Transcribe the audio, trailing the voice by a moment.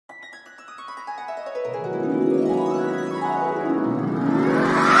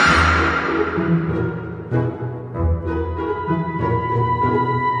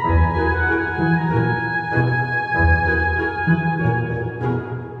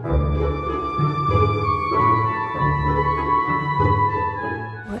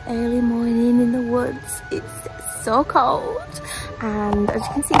so cold. And as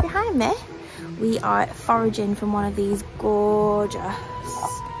you can see behind me, we are foraging from one of these gorgeous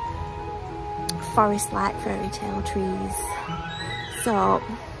forest-like fairy tale trees. So,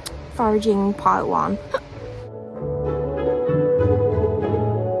 foraging part 1.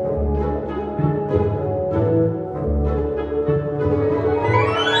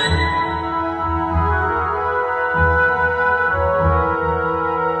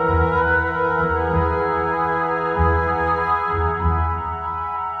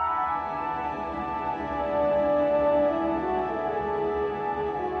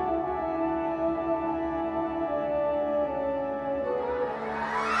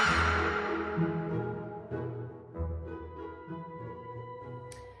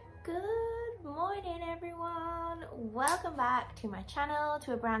 Welcome back to my channel,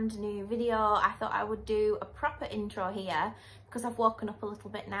 to a brand new video. I thought I would do a proper intro here because I've woken up a little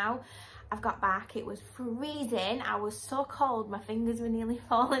bit now. I've got back, it was freezing, I was so cold, my fingers were nearly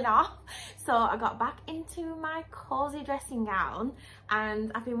falling off. So I got back into my cozy dressing gown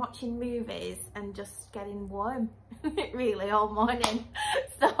and I've been watching movies and just getting warm really all morning.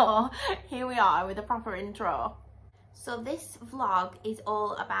 So here we are with a proper intro. So this vlog is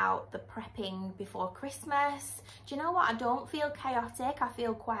all about the prepping before Christmas. Do you know what? I don't feel chaotic, I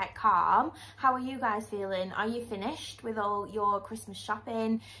feel quite calm. How are you guys feeling? Are you finished with all your Christmas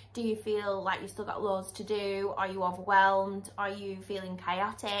shopping? Do you feel like you've still got loads to do? Are you overwhelmed? Are you feeling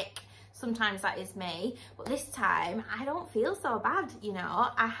chaotic? Sometimes that is me, but this time I don't feel so bad, you know.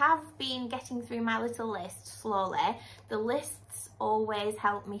 I have been getting through my little list slowly. The lists always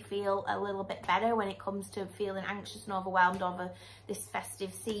help me feel a little bit better when it comes to feeling anxious and overwhelmed over this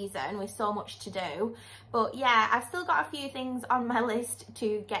festive season with so much to do. But yeah, I've still got a few things on my list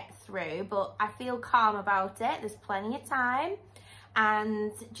to get through, but I feel calm about it. There's plenty of time,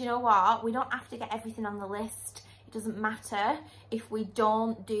 and do you know what? We don't have to get everything on the list. It doesn't matter if we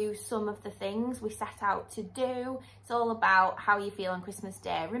don't do some of the things we set out to do. It's all about how you feel on Christmas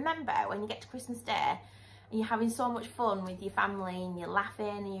Day. Remember, when you get to Christmas Day and you're having so much fun with your family and you're laughing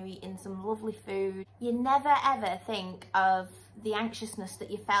and you're eating some lovely food, you never ever think of the anxiousness that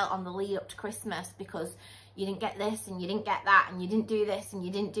you felt on the lead up to Christmas because you didn't get this and you didn't get that and you didn't do this and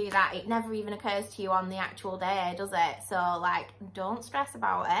you didn't do that. It never even occurs to you on the actual day, does it? So like, don't stress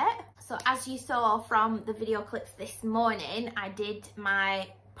about it. So as you saw from the video clips this morning, I did my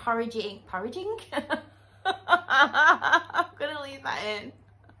foraging. I'm gonna leave that in.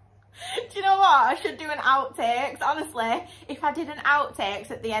 Do you know what? I should do an outtakes. Honestly, if I did an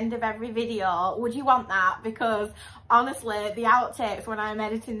outtakes at the end of every video, would you want that? Because honestly, the outtakes when I'm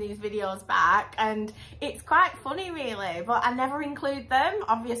editing these videos back, and it's quite funny really, but I never include them,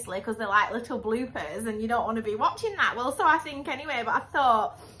 obviously, because they're like little bloopers and you don't want to be watching that. Well, so I think anyway, but I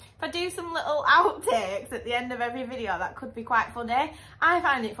thought if I do some little outtakes at the end of every video, that could be quite funny. I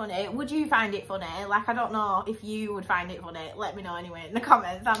find it funny. Would you find it funny? Like, I don't know if you would find it funny. Let me know anyway in the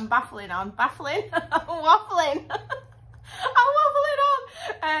comments. I'm baffling on. Baffling? I'm waffling. I'm waffling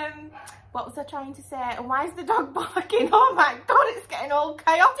on. What was I trying to say? And why is the dog barking? Oh my God, it's getting all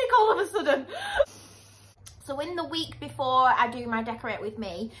chaotic all of a sudden. So in the week before I do my Decorate With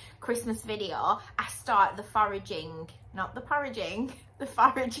Me Christmas video, I start the foraging, not the porridging, the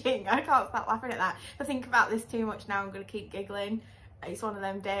foraging. I can't stop laughing at that. If I think about this too much now, I'm going to keep giggling. It's one of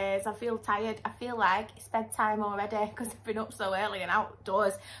them days. I feel tired. I feel like it's bedtime already because I've been up so early and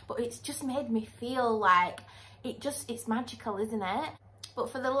outdoors. But it's just made me feel like it's magical, isn't it? But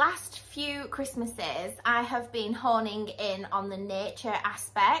for the last few Christmases, I have been honing in on the nature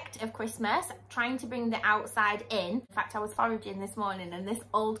aspect of Christmas, trying to bring the outside in. In fact, I was foraging this morning and this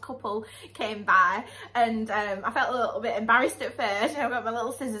old couple came by and I felt a little bit embarrassed at first. You know, I've got my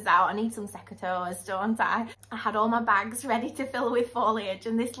little scissors out. I need some secateurs, don't I? I had all my bags ready to fill with foliage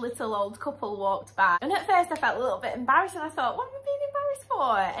and this little old couple walked by. And at first I felt a little bit embarrassed and I thought, what am I being embarrassed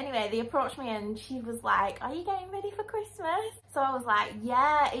for? Anyway, they approached me and she was like, are you getting ready for Christmas? So I was like,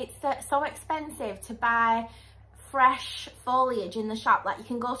 yeah, it's so expensive to buy fresh foliage in the shop. Like, you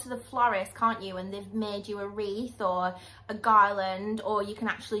can go to the florist, can't you, and they've made you a wreath or a garland, or you can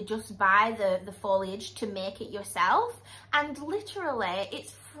actually just buy the foliage to make it yourself, and literally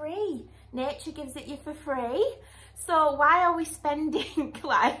it's free. Nature gives it you for free. So why are we spending,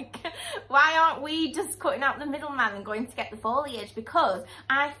 like, why aren't we just cutting out the middleman and going to get the foliage? Because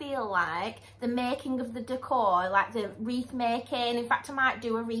I feel like the making of the decor, like the wreath making, in fact I might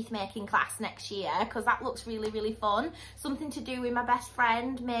do a wreath making class next year because that looks really, really fun. Something to do with my best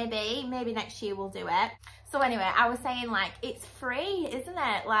friend, maybe next year we'll do it. So anyway, I was saying, like, it's free, isn't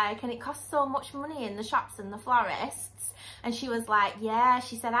it? Like, and it costs so much money in the shops and the florists. And she was like, yeah,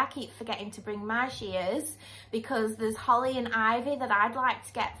 she said, I keep forgetting to bring my shears because there's holly and ivy that I'd like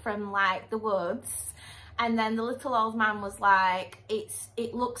to get from like the woods. And then the little old man was like,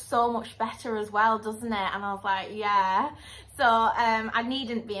 it looks so much better as well, doesn't it? And I was like, yeah. So I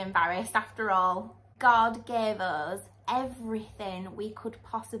needn't be embarrassed. After all, God gave us everything we could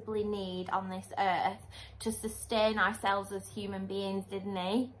possibly need on this earth to sustain ourselves as human beings, didn't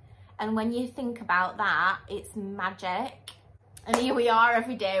he? And when you think about that, it's magic. And here we are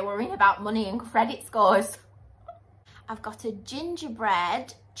every day worrying about money and credit scores. I've got a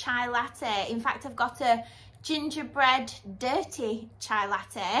gingerbread chai latte. In fact, I've got a gingerbread dirty chai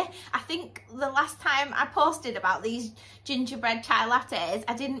latte. I think the last time I posted about these gingerbread chai lattes,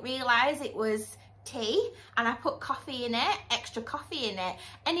 I didn't realise it was tea, and I put coffee in it, extra coffee in it.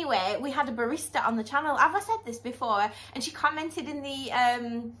 Anyway, we had a barista on the channel. Have I said this before? And she commented in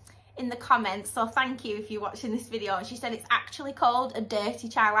the comments, so thank you if you're watching this video, and she said it's actually called a dirty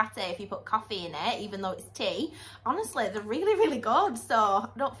chai latte if you put coffee in it, even though it's tea. Honestly, they're really, really good, so I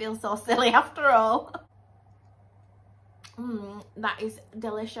don't feel so silly after all. That is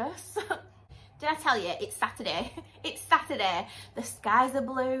delicious. Did I tell you it's Saturday? It's Saturday. The skies are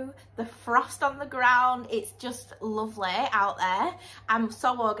blue, the frost on the ground. It's just lovely out there. I'm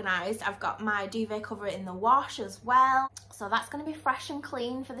so organised. I've got my duvet cover in the wash as well. So that's going to be fresh and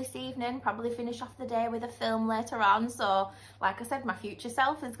clean for this evening. Probably finish off the day with a film later on. So like I said, my future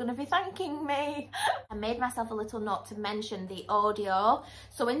self is going to be thanking me. I made myself a little note to mention the audio.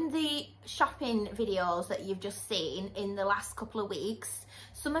 So in the shopping videos that you've just seen in the last couple of weeks,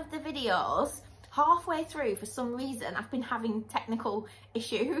 some of the videos, halfway through, for some reason, I've been having technical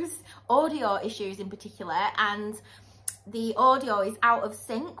issues, audio issues in particular, and the audio is out of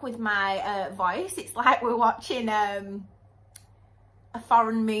sync with my voice. It's like we're watching a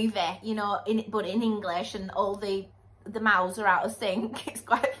foreign movie, you know, but in English, and all the mouths are out of sync. It's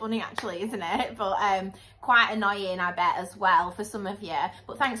quite funny actually, isn't it? But quite annoying, I bet, as well for some of you.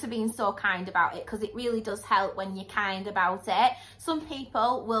 But thanks for being so kind about it, because it really does help when you're kind about it. Some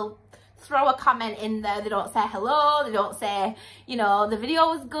people will throw a comment in there, they don't say hello, they don't say, you know, the video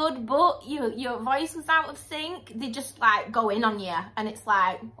was good but your voice was out of sync. They just like go in on you, and it's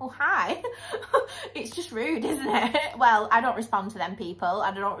like, oh hi. It's just rude, isn't it? Well, I don't respond to them people,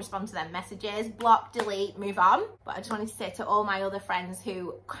 I don't respond to them messages. Block, delete, move on. But I just wanted to say to all my other friends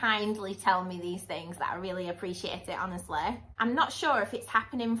who kindly tell me these things that I really appreciate it, honestly. I'm not sure if it's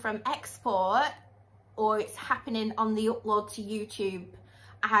happening from export or it's happening on the upload to YouTube.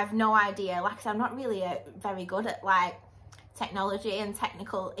 I have no idea. Like I said, I'm not really very good at like technology and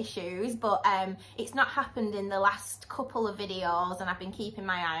technical issues, but it's not happened in the last couple of videos, and I've been keeping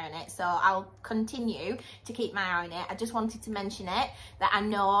my eye on it, so I'll continue to keep my eye on it. I just wanted to mention it, that I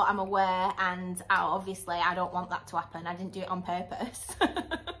know, I'm aware, and obviously I don't want that to happen. I didn't do it on purpose.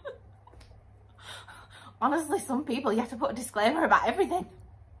 Honestly, some people, you have to put a disclaimer about everything.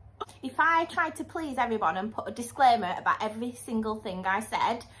 If I tried to please everyone and put a disclaimer about every single thing I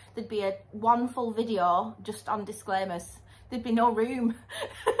said, there'd be one full video just on disclaimers. There'd be no room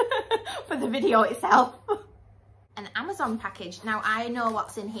for the video itself. An Amazon package. Now I know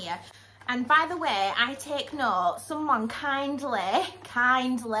what's in here. And by the way, I take note, someone kindly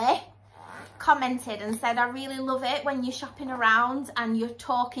commented and said, I really love it when you're shopping around and you're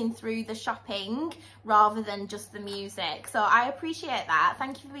talking through the shopping rather than just the music. So I appreciate that.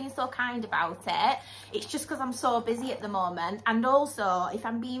 Thank you for being so kind about it. It's just because I'm so busy at the moment, and also, if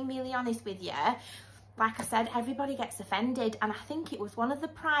I'm being really honest with you, like I said, everybody gets offended. And I think it was one of the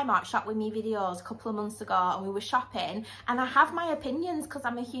Primark Shop With Me videos a couple of months ago, and we were shopping, and I have my opinions because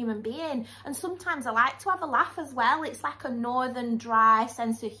I'm a human being, and sometimes I like to have a laugh as well. It's like a northern dry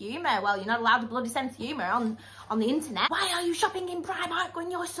sense of humour. Well, you're not allowed a bloody sense of humour on the internet. Why are you shopping in Primark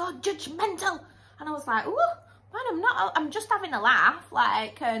when you're so judgmental? And I was like, ooh, man, I'm not, I'm just having a laugh,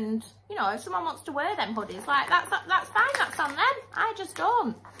 like, and you know, if someone wants to wear them hoodies, like, that's fine, that's on them. I just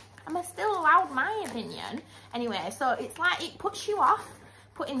don't. I'm still allowed my opinion. Anyway, so it's like, it puts you off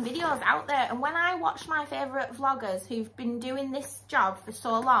putting videos out there. And when I watch my favourite vloggers who've been doing this job for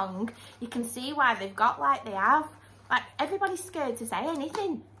so long, you can see why they've got like they have. Like, everybody's scared to say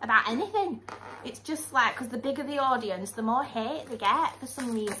anything about anything. It's just like, because the bigger the audience, the more hate they get for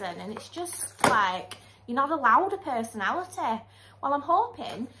some reason. And it's just like, you're not allowed a personality. Well, I'm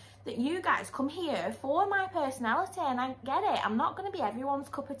hoping that you guys come here for my personality, and I get it. I'm not going to be everyone's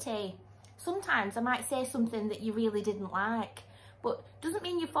cup of tea. Sometimes I might say something that you really didn't like, but doesn't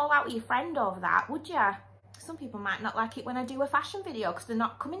mean you fall out with your friend over that, would you? Some people might not like it when I do a fashion video because they're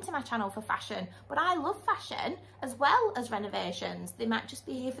not coming to my channel for fashion, but I love fashion as well as renovations. They might just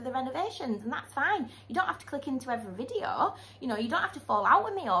be here for the renovations, and that's fine. You don't have to click into every video. You know, you don't have to fall out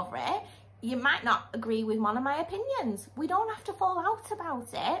with me over it. You might not agree with one of my opinions. We don't have to fall out about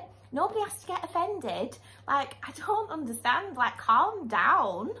it. Nobody has to get offended. Like, I don't understand. Like, calm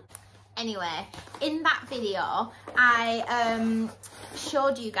down. Anyway, in that video, I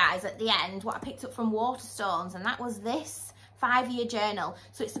showed you guys at the end what I picked up from Waterstones, and that was this 5-year journal.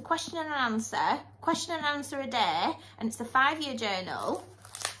 So it's a question and answer a day, and it's a 5-year journal,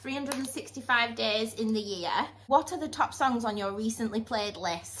 365 days in the year. What are the top songs on your recently played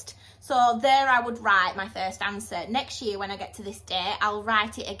list? So there I would write my first answer. Next year when I get to this day, I'll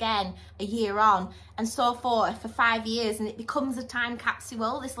write it again a year on, and so forth for 5 years, and it becomes a time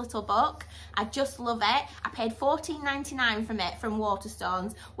capsule, this little book. I just love it. I paid $14.99 from it from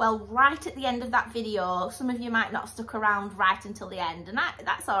Waterstones. Well, right at the end of that video, some of you might not have stuck around right until the end, and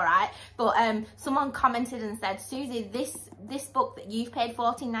that's all right. But someone commented and said, Suzy, this book that you've paid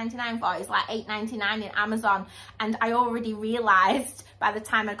 $14.99 for is like $8.99 in Amazon. And I already realised by the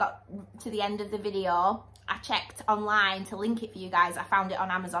time I got to the end of the video, I checked online to link it for you guys. I found it on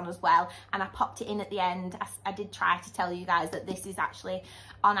Amazon as well, and I popped it in at the end. I did try to tell you guys that this is actually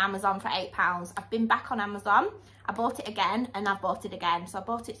on Amazon for £8. I've been back on Amazon. I bought it again, and I've bought it again. So I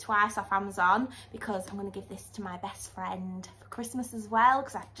bought it twice off Amazon because I'm going to give this to my best friend for Christmas as well,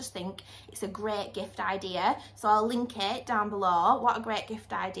 because I just think it's a great gift idea. So I'll link it down below. What a great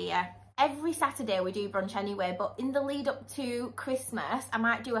gift idea. Every Saturday we do brunch anyway, but in the lead up to Christmas, I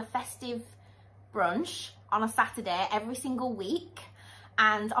might do a festive brunch on a Saturday every single week.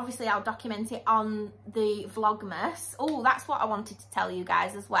 And obviously I'll document it on the Vlogmas. Oh, that's what I wanted to tell you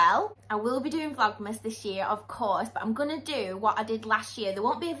guys as well. I will be doing Vlogmas this year, of course, but I'm going to do what I did last year. There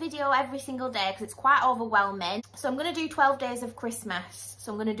won't be a video every single day because it's quite overwhelming. So I'm going to do 12 days of Christmas.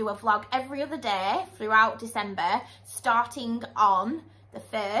 So I'm going to do a vlog every other day throughout December, starting on the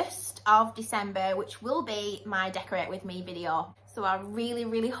 1st of December, which will be my Decorate With Me video. So I really,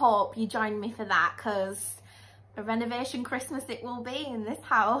 really hope you join me for that, because a renovation Christmas it will be in this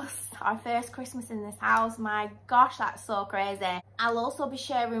house. Our first Christmas in this house. My gosh, that's so crazy. I'll also be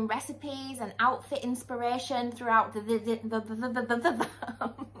sharing recipes and outfit inspiration throughout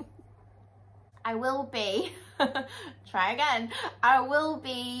I will be try again. I will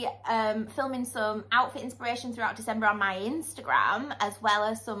be filming some outfit inspiration throughout December on my Instagram, as well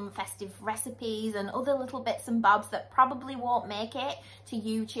as some festive recipes and other little bits and bobs that probably won't make it to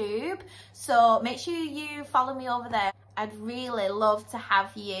YouTube. So make sure you follow me over there. I'd really love to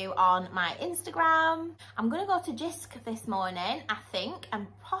have you on my Instagram. I'm gonna go to Jisk this morning, I think, and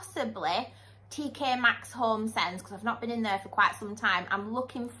possibly TK Maxx Home Sense, because I've not been in there for quite some time. I'm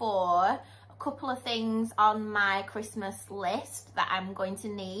looking for couple of things on my Christmas list that I'm going to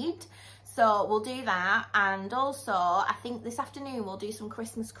need, so we'll do that. And also I think this afternoon we'll do some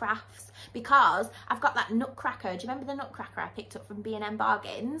Christmas crafts, because I've got that nutcracker. Do you remember the nutcracker I picked up from B&M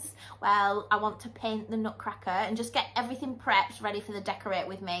Bargains? Well, I want to paint the nutcracker and just get everything prepped ready for the Decorate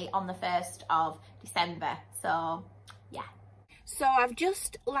With Me on the 1st of December. So yeah. So I've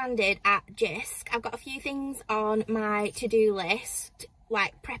just landed at Jisk. I've got a few things on my to-do list,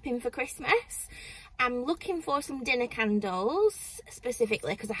 like prepping for Christmas. I'm looking for some dinner candles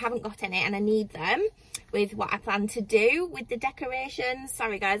specifically because I haven't got any and I need them with what I plan to do with the decorations.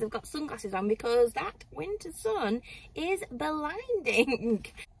 Sorry guys, I've got sunglasses on because that winter sun is blinding.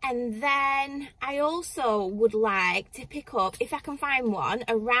 And then I also would like to pick up, if I can find one,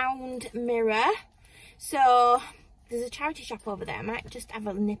 a round mirror. So there's a charity shop over there. I might just have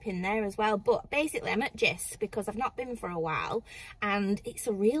a nip in there as well. But basically I'm at Jisk because I've not been for a while, and it's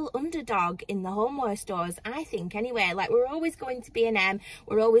a real underdog in the homeware stores, I think, anyway. Like, we're always going to B&M,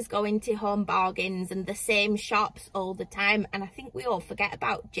 we're always going to Home Bargains and the same shops all the time, and I think we all forget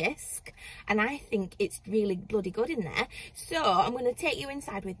about Jisk, and I think it's really bloody good in there. So I'm going to take you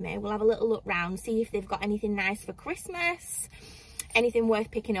inside with me. We'll have a little look round, see if they've got anything nice for Christmas, anything worth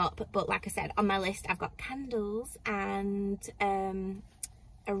picking up. But like I said, on my list I've got candles and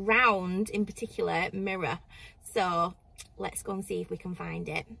a round, in particular, mirror. So let's go and see if we can find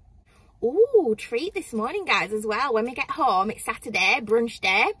it. Ooh, treat this morning guys as well. When we get home, it's Saturday, brunch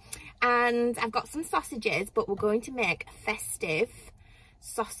day, and I've got some sausages, but we're going to make festive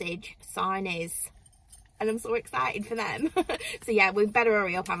sausage sarnies, and I'm so excited for them. So yeah, we better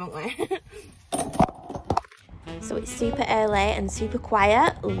hurry up, haven't we? So it's super early and super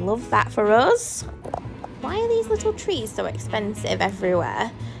quiet. Love that for us. Why are these little trees so expensive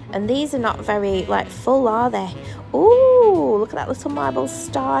everywhere? And these are not very like full, are they? Ooh, look at that little marble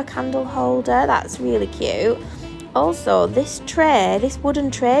star candle holder. That's really cute. Also, this tray, this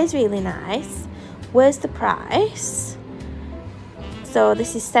wooden tray is really nice. Where's the price? So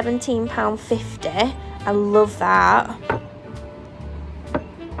this is £17.50. I love that.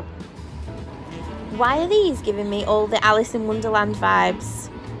 Why are these giving me all the Alice in Wonderland vibes?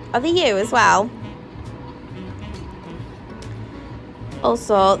 Are they you as well?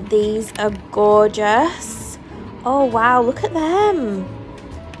 Also, these are gorgeous. Oh wow, look at them.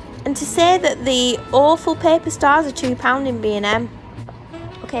 And to say that the awful paper stars are £2 in B&M.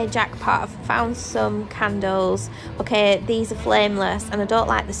 Okay, jackpot, I've found some candles. Okay, these are flameless and I don't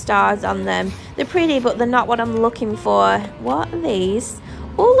like the stars on them. They're pretty, but they're not what I'm looking for. What are these?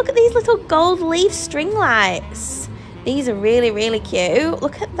 Oh, look at these little gold leaf string lights. These are really, really cute.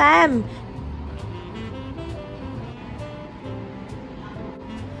 Look at them.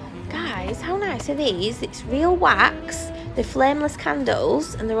 Guys, how nice are these? It's real wax. They're flameless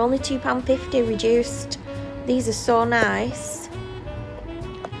candles and they're only £2.50 reduced. These are so nice.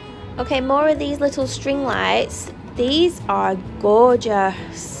 Okay, more of these little string lights. These are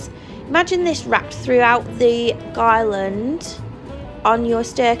gorgeous. Imagine this wrapped throughout the garland on your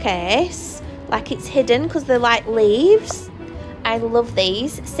staircase, like it's hidden because they're like leaves. I love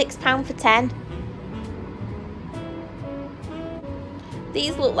these. £6 for 10.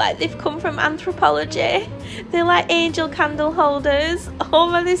 These look like they've come from Anthropology. They're like angel candle holders.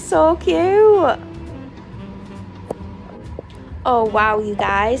 Oh man, they're so cute. Oh wow, you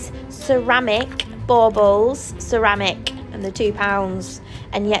guys, ceramic baubles, ceramic, and they're £2.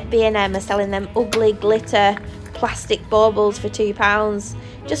 And yet B&M are selling them ugly glitter plastic baubles for £2.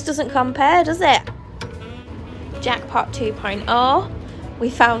 Just doesn't compare, does it? Jackpot 2.0. We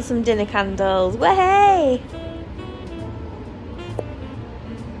found some dinner candles. Way!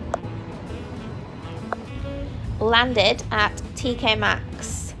 Landed at TK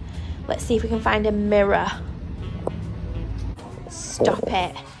Maxx. Let's see if we can find a mirror. Stop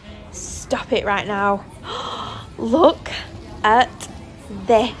it. Stop it right now. Look at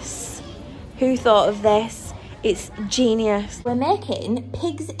this. Who thought of this? It's genius. We're making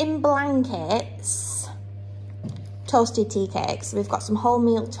pigs in blankets toasted tea cakes. We've got some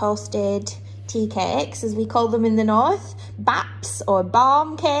wholemeal toasted tea cakes, as we call them in the north. Baps or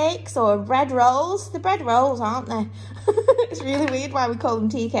balm cakes or bread rolls. They're bread rolls, aren't they? It's really weird why we call them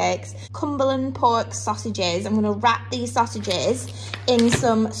tea cakes. Cumberland pork sausages. I'm going to wrap these sausages in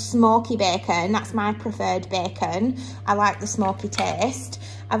some smoky bacon. That's my preferred bacon. I like the smoky taste.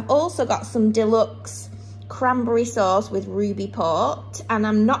 I've also got some deluxe cranberry sauce with ruby port, and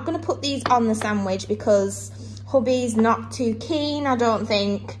I'm not going to put these on the sandwich because hubby's not too keen, I don't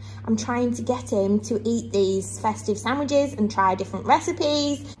think. I'm trying to get him to eat these festive sandwiches and try different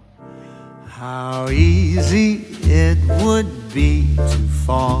recipes. How easy it would be to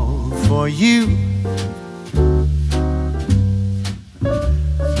fall for you,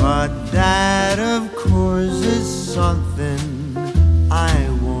 but that of course is something I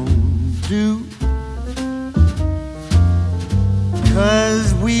won't do,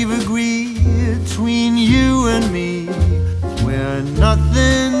 'cause we've agreed between you and me we're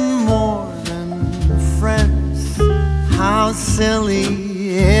nothing more than friends. How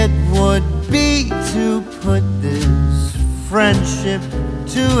silly it would be to put this friendship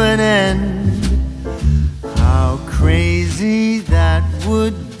to an end. How crazy that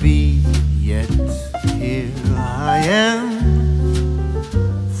would be, yet here I am,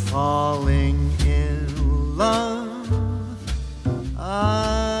 falling in love.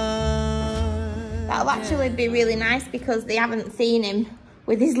 That'll actually be really nice because they haven't seen him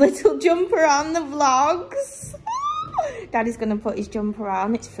with his little jumper on the vlogs. Daddy's gonna put his jumper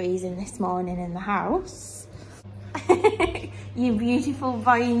on. It's freezing this morning in the house. You beautiful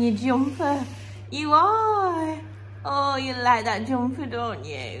boy in your jumper. You are. Oh, you like that jumper, don't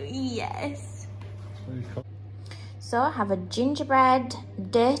you? Yes. So I have a gingerbread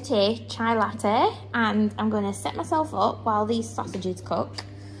dirty chai latte, and I'm going to set myself up while these sausages cook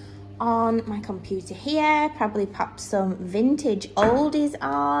on my computer here, probably pop some vintage oldies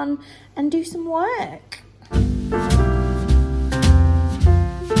on and do some work.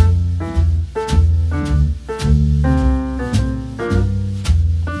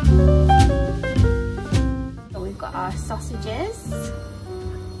 So we've got our sausages,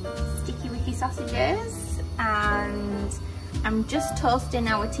 sticky wicky sausages, and I'm just toasting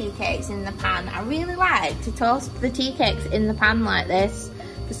our tea cakes in the pan. I really like to toast the tea cakes in the pan like this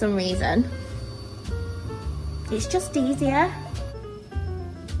for some reason. It's just easier.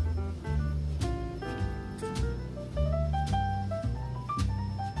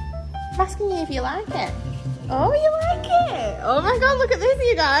 I'm asking you if you like it. Oh, you like it? Oh my god, look at this,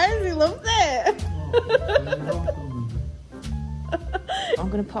 you guys. He loves it. I'm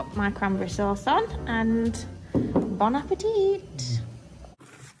going to pop my cranberry sauce on and bon appetit.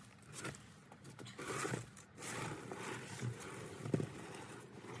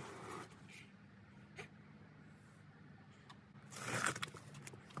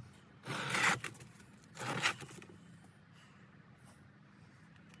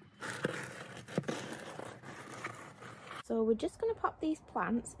 So we're just going to pop these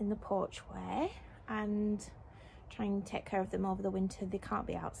plants in the porchway and try and take care of them over the winter. They can't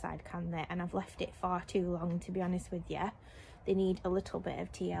be outside, can they? And I've left it far too long, to be honest with you. They need a little bit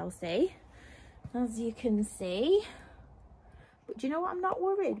of TLC, as you can see. But do you know what? I'm not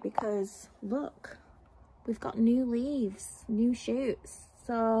worried because look, we've got new leaves, new shoots.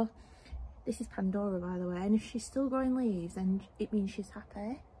 So this is Pandora, by the way, and if she's still growing leaves, then it means she's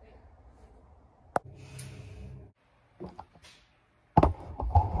happy.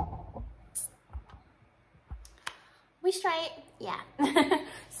 We straight? Yeah.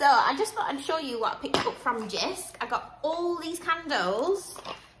 So I just thought I'd show you what I picked up from Jysk. I got all these candles.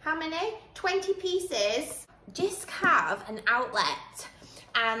 How many? 20 pieces. Jysk have an outlet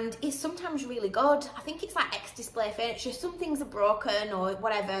and it's sometimes really good. I think it's like ex-display furniture. Some things are broken or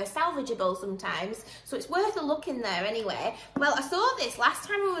whatever, salvageable sometimes. So it's worth a look in there anyway. Well, I saw this last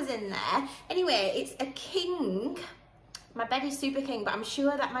time I was in there. Anyway, it's a king. My bed is super king, but I'm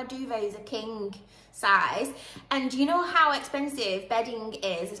sure that my duvet is a king size. And you know how expensive bedding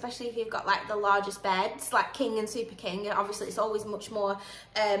is, especially if you've got like the largest beds, like king and super king. Obviously it's always much more,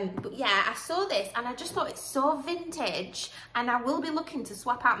 but yeah, I saw this and I just thought it's so vintage, and I will be looking to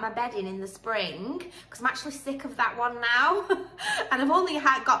swap out my bedding in the spring because I'm actually sick of that one now. And I've only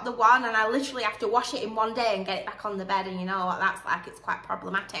got the one, and I literally have to wash it in one day and get it back on the bed, and you know what that's like, it's quite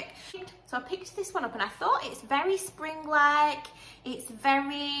problematic. So I picked this one up and I thought it's very spring-like, it's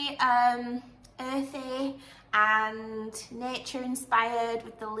very earthy and nature inspired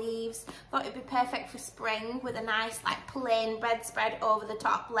with the leaves. Thought it'd be perfect for spring with a nice like plain bedspread over the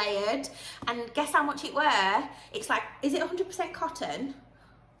top layered. And guess how much it were? It's like, is it 100% cotton?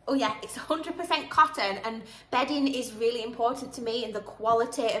 Oh yeah, it's 100% cotton, and bedding is really important to me, and the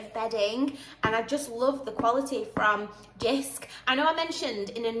quality of bedding, and I just love the quality from Jysk. I know I mentioned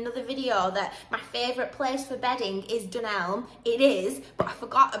in another video that my favourite place for bedding is Dunelm. It is, but I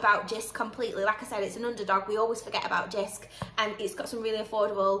forgot about Jysk completely. Like I said, it's an underdog. We always forget about Jysk, and it's got some really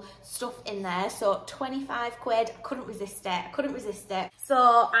affordable stuff in there. So 25 quid, I couldn't resist it. I couldn't resist it. So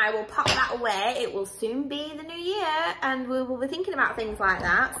I will pop that away. It will soon be the new year, and we will be thinking about things like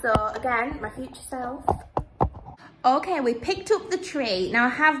that. So again, my future self. Okay, we picked up the tree. Now I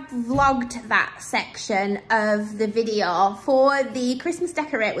have vlogged that section of the video for the Christmas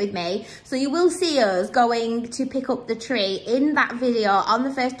Decorate With Me. So you will see us going to pick up the tree in that video on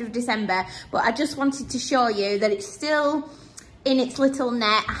the 1st of December. But I just wanted to show you that it's still in its little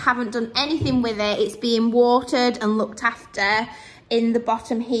net. I haven't done anything with it. It's being watered and looked after in the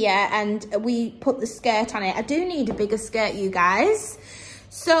bottom here. And we put the skirt on it. I do need a bigger skirt, you guys.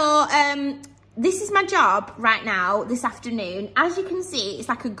 So this is my job right now this afternoon. As you can see, it's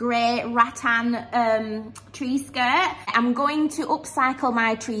like a grey rattan tree skirt. I'm going to upcycle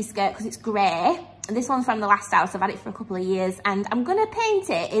my tree skirt because it's grey. And this one's from the last house. I've had it for a couple of years, and I'm going to paint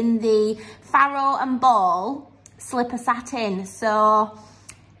it in the Farrow and Ball slipper satin. So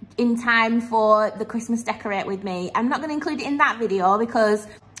in time for the Christmas Decorate With Me. I'm not going to include it in that video because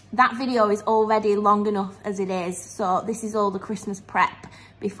that video is already long enough as it is. So this is all the Christmas prep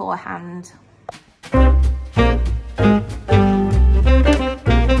beforehand.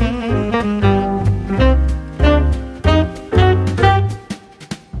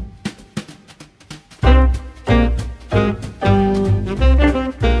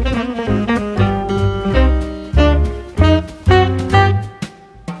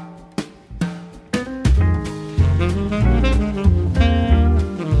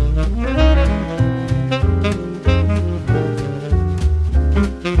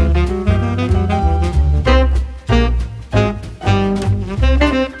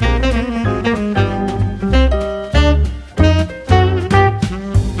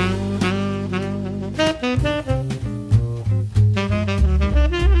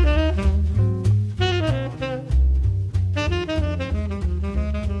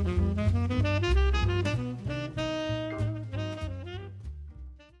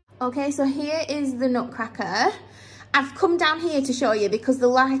 Okay, so here is the Nutcracker. I've come down here to show you because the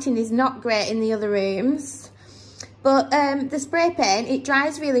lighting is not great in the other rooms. But the spray paint, it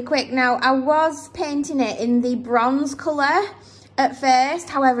dries really quick. Now, I was painting it in the bronze colour, at first.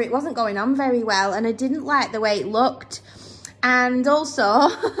 However, it wasn't going on very well and I didn't like the way it looked. And also,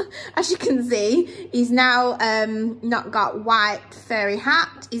 as you can see, he's now not got white furry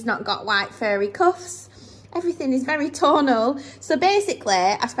hat. He's not got white furry cuffs. Everything is very tonal. So basically,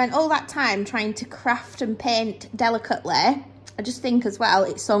 I spent all that time trying to craft and paint delicately. I just think as well,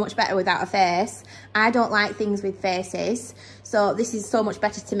 it's so much better without a face. I don't like things with faces. So this is so much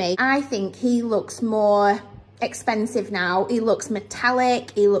better to me. I think he looks more expensive now. He looks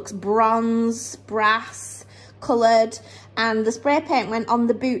metallic. He looks bronze, brass, coloured. And the spray paint went on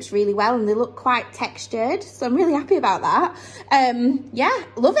the boots really well and they look quite textured. So I'm really happy about that. Yeah,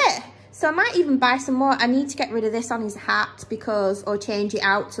 love it. So I might even buy some more. I need to get rid of this on his hat because, or change it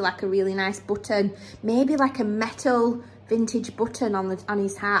out to like a really nice button. Maybe like a metal vintage button on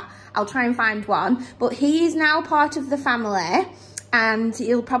his hat. I'll try and find one. But he is now part of the family and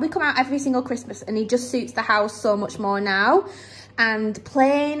he'll probably come out every single Christmas and he just suits the house so much more now. And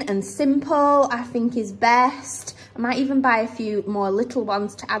plain and simple, I think, is best. I might even buy a few more little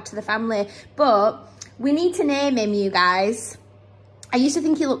ones to add to the family. But we need to name him, you guys. I used to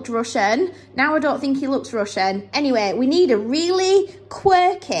think he looked Russian. Now I don't think he looks Russian. Anyway, we need a really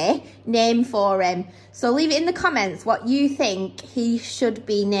quirky name for him. So leave it in the comments what you think he should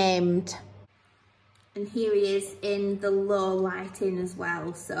be named. And here he is in the low lighting as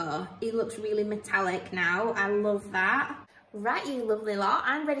well. So he looks really metallic now. I love that. Right, you lovely lot,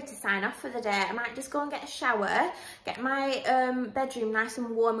 I'm ready to sign off for the day. I might just go and get a shower, get my bedroom nice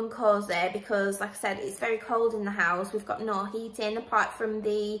and warm and cosy because, like I said, it's very cold in the house. We've got no heating apart from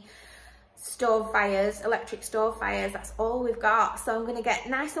the stove fires, electric stove fires. That's all we've got. So I'm going to get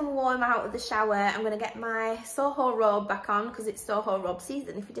nice and warm out of the shower. I'm going to get my Soho robe back on because it's Soho robe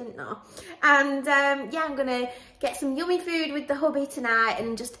season, if you didn't know. And yeah, I'm going to get some yummy food with the hubby tonight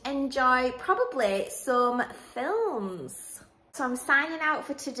and just enjoy probably some films. So I'm signing out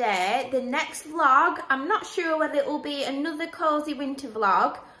for today. The next vlog, I'm not sure whether it will be another cosy winter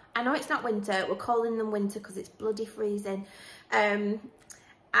vlog. I know it's not winter, we're calling them winter because it's bloody freezing. And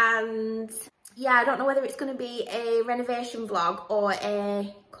yeah, I don't know whether it's going to be a renovation vlog or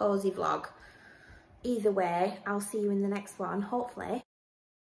a cosy vlog. Either way, I'll see you in the next one, hopefully.